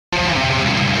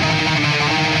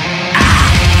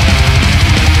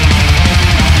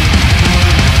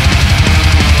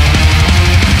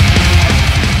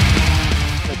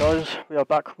go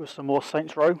back with some more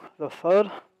Saints Row, the third.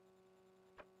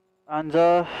 And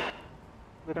we're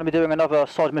going to be doing another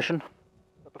side mission.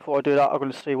 But before I do that, I'm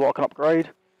going to see what I can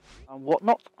upgrade and what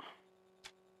not.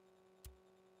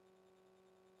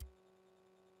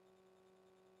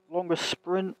 Longest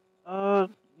sprint,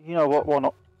 you know what, why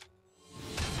not?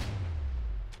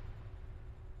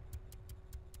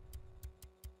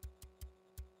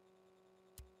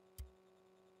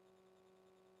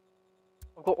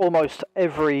 I've got almost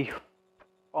every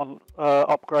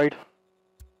upgrade.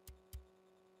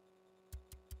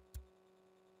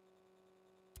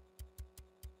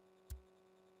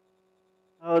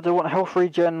 Do I want health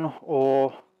regen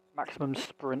or maximum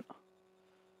sprint?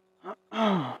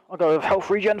 I'll go with health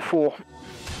regen 4.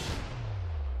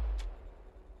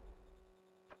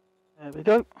 There we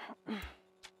go.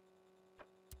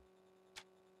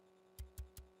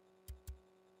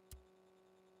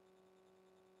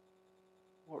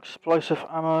 More explosive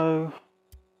ammo.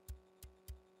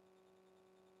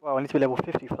 Well, I need to be level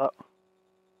 50 for that.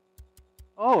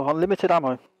 Oh, unlimited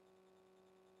ammo.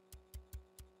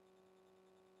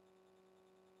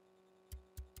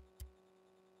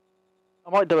 I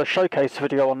might do a showcase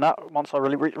video on that once I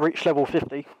really reach level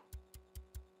 50.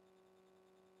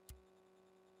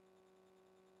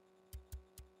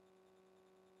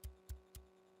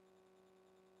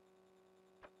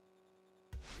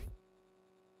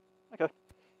 Okay.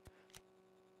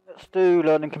 Let's do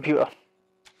learning computer.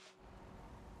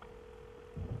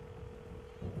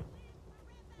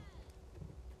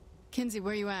 Kinzie,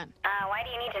 where you at? Why do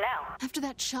you need to know? After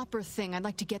that chopper thing, I'd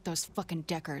like to get those fucking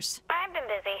Deckers. I've been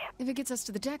busy. If it gets us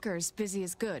to the Deckers, busy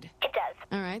is good. It does.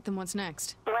 Alright, then what's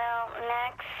next? Well,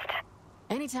 next...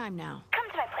 Anytime now. Come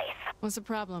to my place. What's the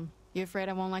problem? You afraid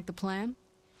I won't like the plan?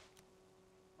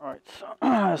 Alright, so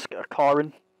let's get a car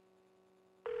in.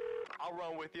 I'll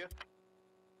run with you.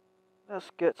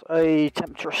 Let's get a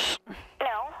Temptress.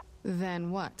 No.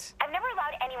 Then what? I've never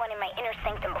allowed anyone in my inner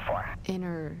sanctum before.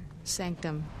 Inner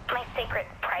sanctum. My sacred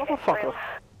private Motherfucker. room.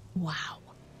 Wow.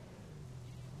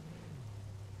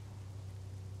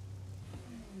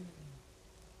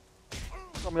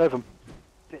 Got me over,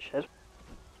 bitch head.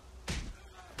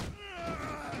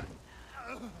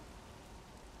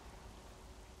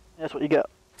 That's what you get.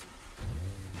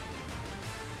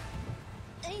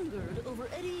 Angered over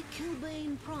Eddie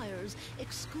Kilbane Pryor's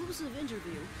exclusive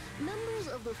interview, members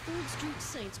of the 3rd Street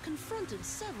Saints confronted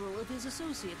several of his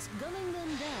associates, gunning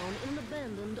them down in an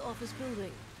abandoned office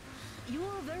building.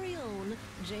 Your very own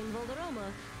Jane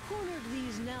Valderrama cornered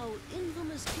these now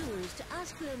infamous killers to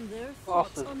ask them their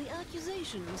thoughts on the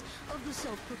accusations of the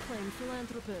self-proclaimed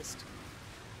philanthropist.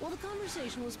 While the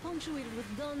conversation was punctuated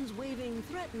with guns waving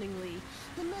threateningly,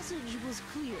 the message was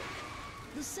clear.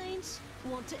 The Saints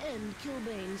want to end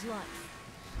Kilbane's life.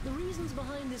 The reasons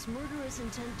behind this murderous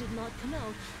intent did not come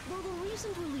out, though the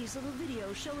recent release of a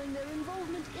video showing their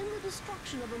involvement in the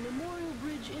destruction of a memorial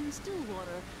bridge in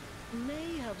Stillwater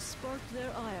may have sparked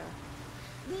their ire.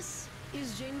 This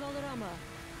is Jane Valderrama,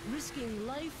 risking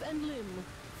life and limb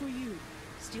for you,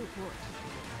 Steelport.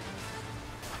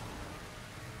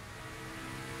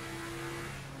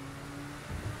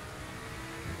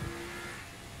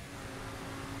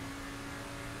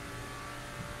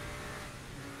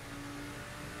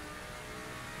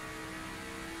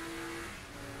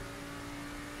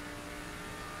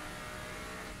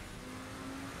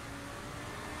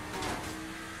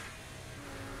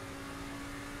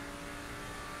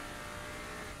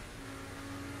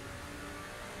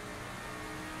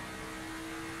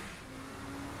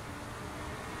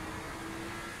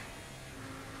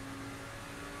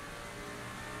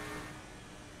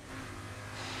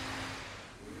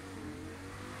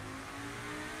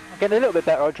 Getting a little bit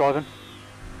better at driving.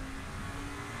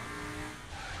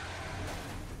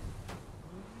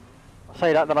 I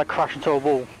say that, then I crash into a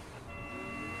wall.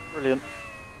 Brilliant.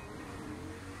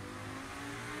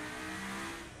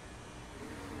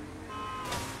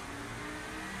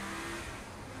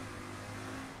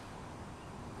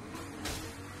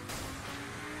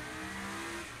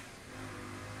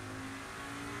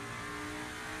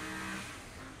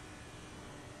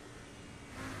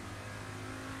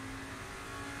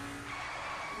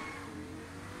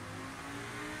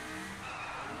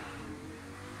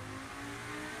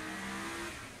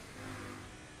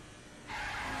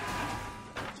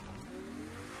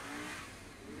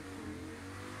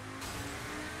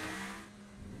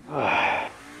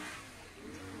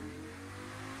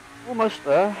 Almost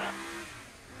there.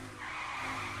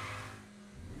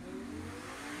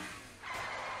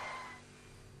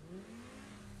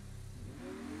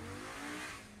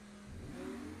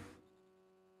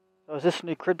 So is this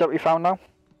new crib that we found now?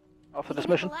 After this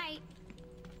mission?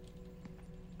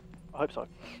 hope so.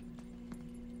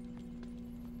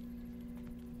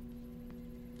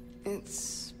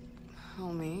 It's...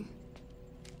 homey.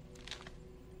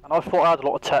 And I thought I had a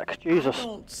lot of tech. Jesus. I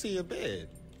don't see a bed.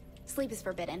 Sleep is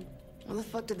forbidden. What the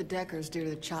fuck did the Deckers do to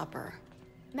the chopper?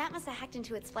 Matt must have hacked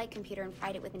into its flight computer and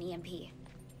fried it with an EMP.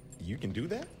 You can do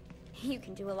that? You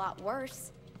can do a lot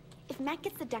worse. If Matt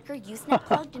gets the Decker Usenet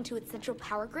plugged into its central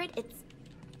power grid, it's...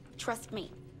 Trust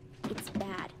me, it's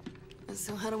bad.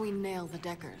 So how do we nail the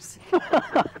Deckers?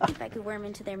 If I could worm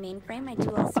into their mainframe, I'd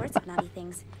do all sorts of naughty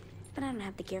things. But I don't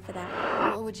have the gear for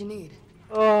that. What would you need?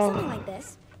 Something like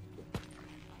this.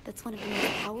 That's one of the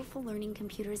most powerful learning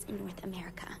computers in North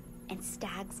America. And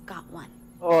Stag's got one.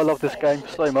 Oh, I love this game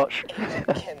so much.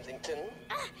 Kensington.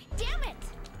 Ah, damn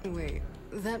it! Wait,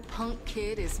 that punk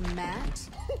kid is Matt?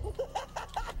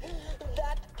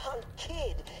 That punk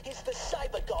kid is the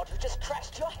cyber god who just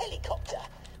crashed your helicopter.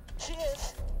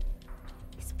 Cheers.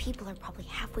 These people are probably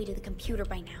halfway to the computer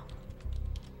by now.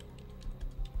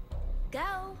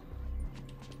 Go!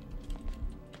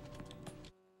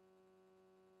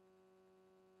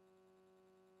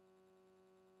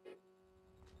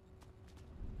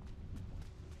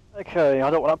 Okay, I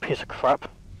don't want that piece of crap.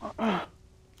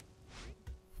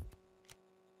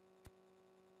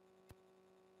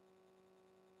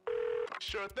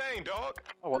 Sure thing, dog.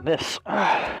 I want this.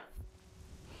 No.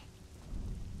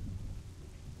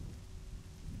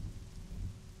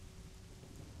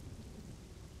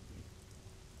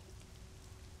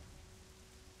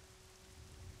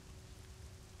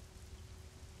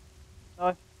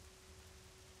 Alright.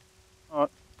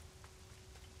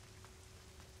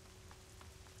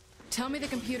 Tell me the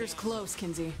computer's close,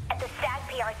 Kinzie. At the Stag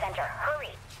PR Center, hurry!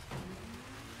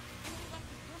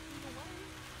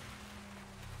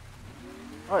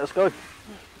 Alright, let's go.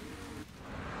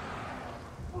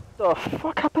 What the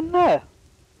fuck happened there?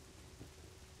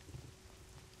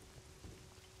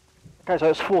 Okay, so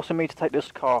it's forcing me to take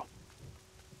this car.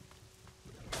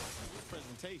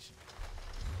 Presentation.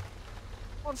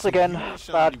 Once again,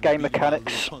 bad game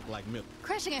mechanics.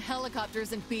 Crashing a helicopter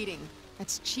isn't beating.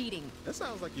 That's cheating. That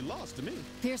sounds like you lost to me.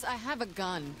 Pierce, I have a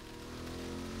gun.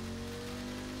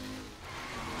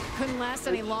 Couldn't last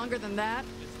any longer than that.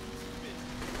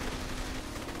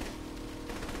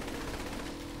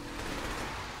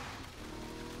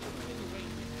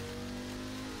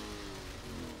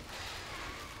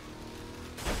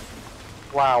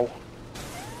 Wow.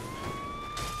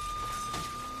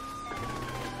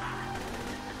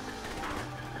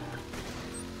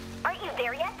 Aren't you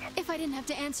there yet? If I didn't have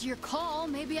to answer your call,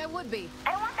 maybe I would be.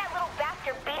 I don't want that little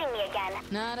bastard beating me again.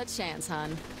 Not a chance,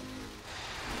 hon.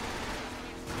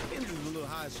 Kenzie's a little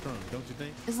high strung, don't you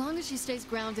think? As long as she stays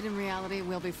grounded in reality,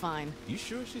 we'll be fine. You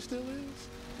sure she still is?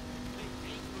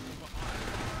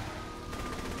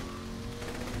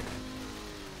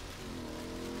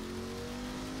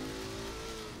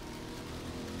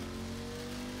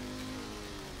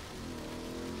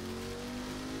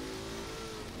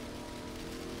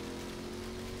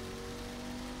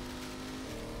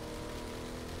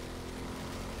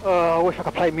 I wish I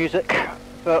could play music,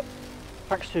 but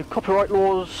thanks to copyright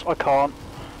laws, I can't.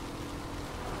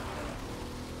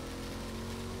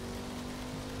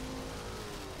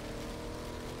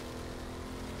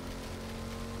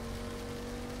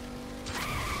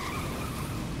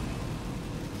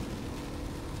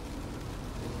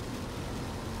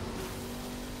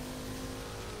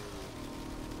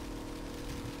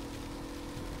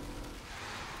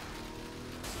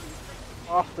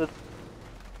 Bastard.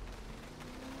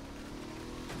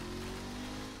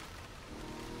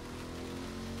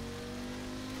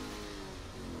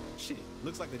 Shit,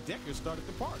 looks like the Deckers started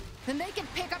the party. Then they can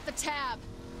pick up the tab.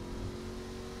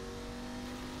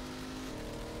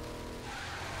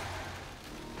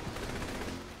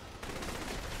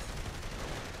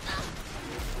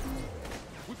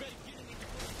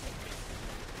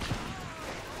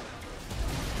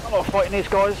 I'm not fighting these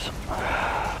guys.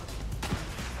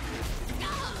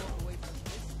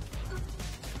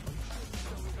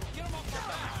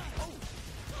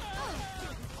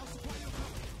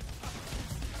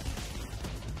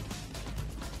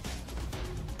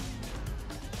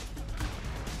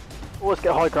 Always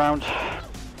get high ground.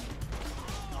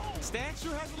 Stag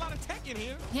sure has a lot of tech in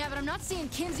here. Yeah, but I'm not seeing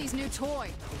Kinzie's new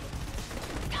toy.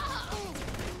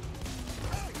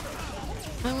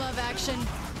 I love action.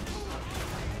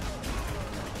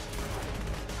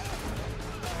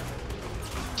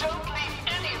 Don't leave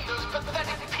any of those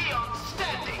pathetic peons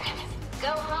standing.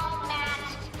 Go home, Matt.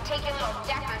 Take your little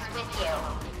Deckers with you.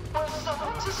 Well,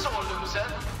 someone's a sore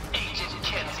loser, Agent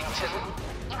Kensington.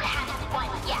 You haven't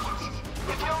won yet.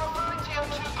 If you're referring to your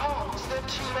two pawns, they're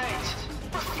too late.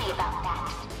 We'll see about that.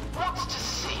 What's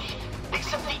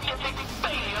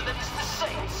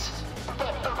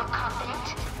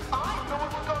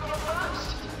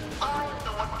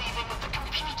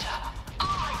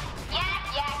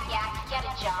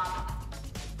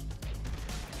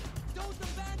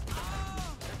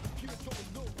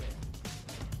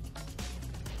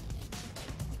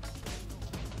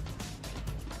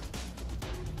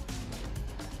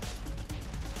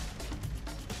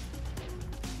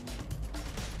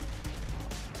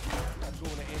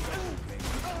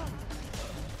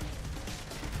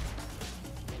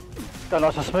Going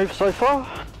nice and smooth so far.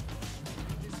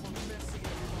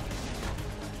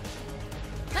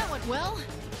 That went well.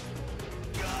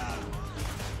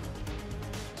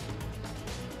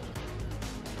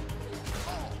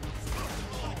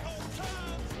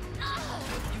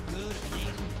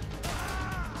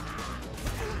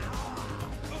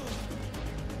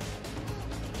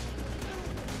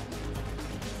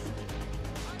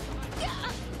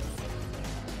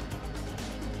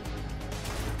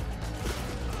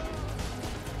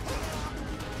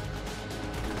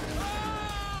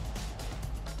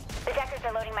 The Deckers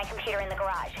are loading my computer in the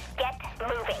garage. Get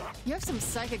moving. You have some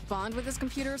psychic bond with this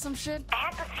computer or some shit? I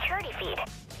hacked the security feed.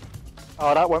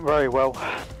 Oh, that went very well.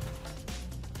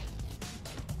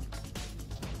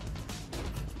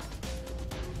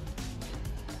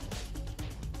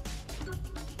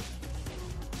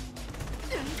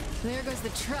 There goes the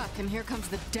truck, and here comes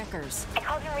the Deckers. I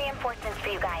called in reinforcements for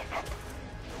you guys.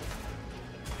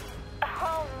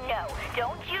 Oh no,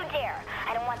 don't you dare.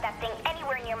 I don't want that thing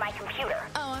anywhere near my computer.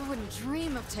 Oh, I wouldn't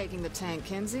dream of taking the tank,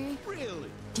 Kinzie. Really?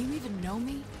 Do you even know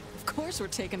me? Of course we're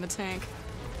taking the tank.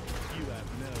 You have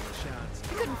no chance.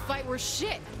 You couldn't fight worth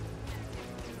shit.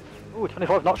 Ooh,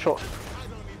 25 nut shots.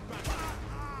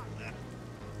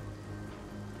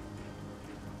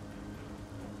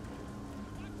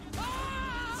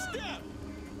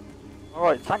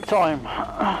 Alright, tank time.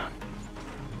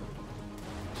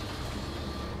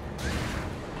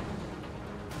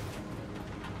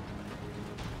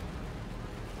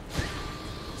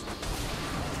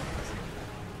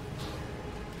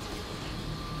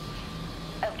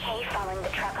 Okay, following the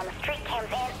truck on the street cams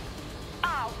in.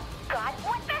 Oh God,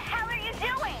 what the hell are you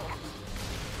doing?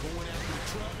 Going after the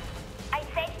truck? I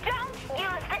said don't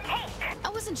use the tank. I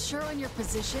wasn't sure on your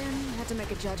position. Had to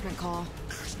make a judgment call.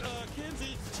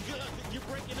 Kinzie, you're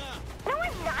breaking up. No,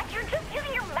 I'm not. You're just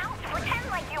using your mouth to pretend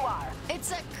like you are.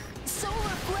 It's a solar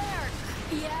flare.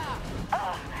 Yeah.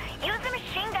 Ugh. Use the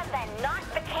machine gun then, not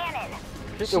the cannon.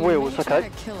 Hit She the wheels, may try okay?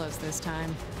 to kill us this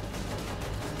time.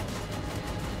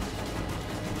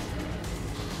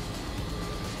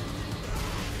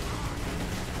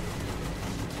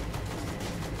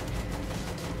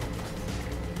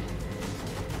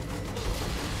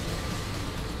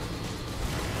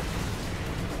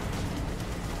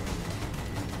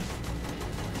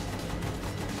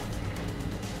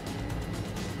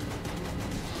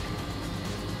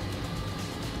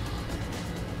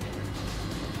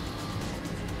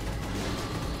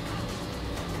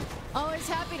 Always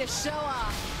happy to show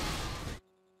off.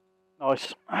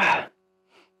 Nice. That's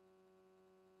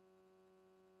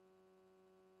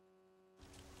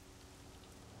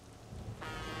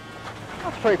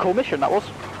a pretty cool mission, that was.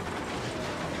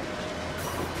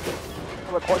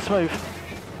 That went quite smooth.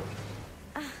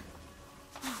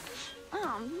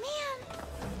 Oh, man.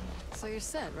 So you're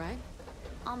set, right?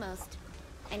 Almost.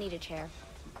 I need a chair.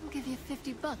 I'll give you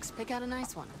 $50. Pick out a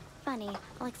nice one. Funny.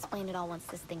 I'll explain it all once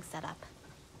this thing's set up.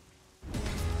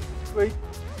 Sweet.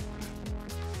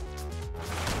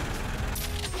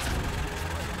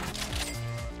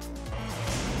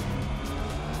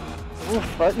 Ooh,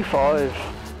 35.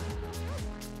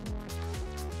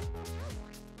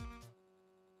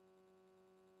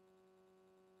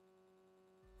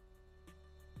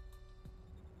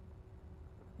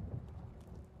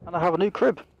 And I have a new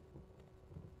crib.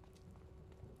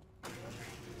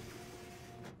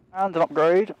 And an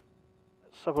upgrade.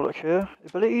 Let's have a look here.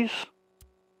 Abilities.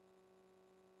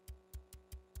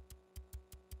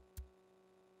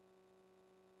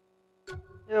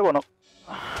 Yeah, why not?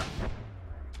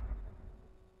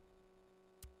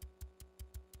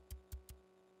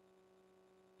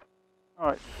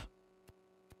 Alright.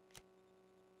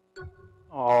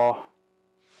 Oh.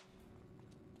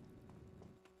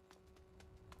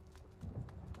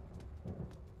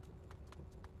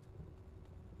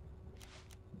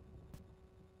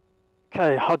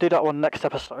 Okay, I'll do that one next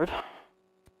episode.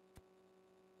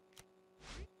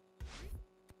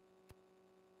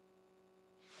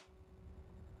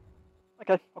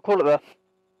 Okay, I'll call it there.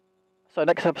 So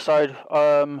next episode,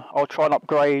 I'll try and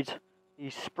upgrade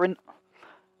the sprint,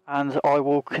 and I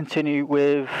will continue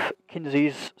with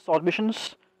Kinzie's side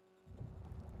missions.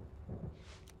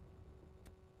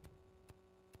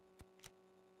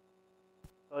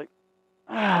 So,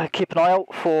 keep an eye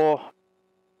out for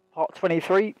part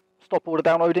 23. Stop all the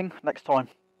downloading next time.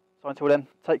 So until then,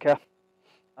 take care,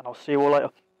 and I'll see you all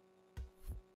later.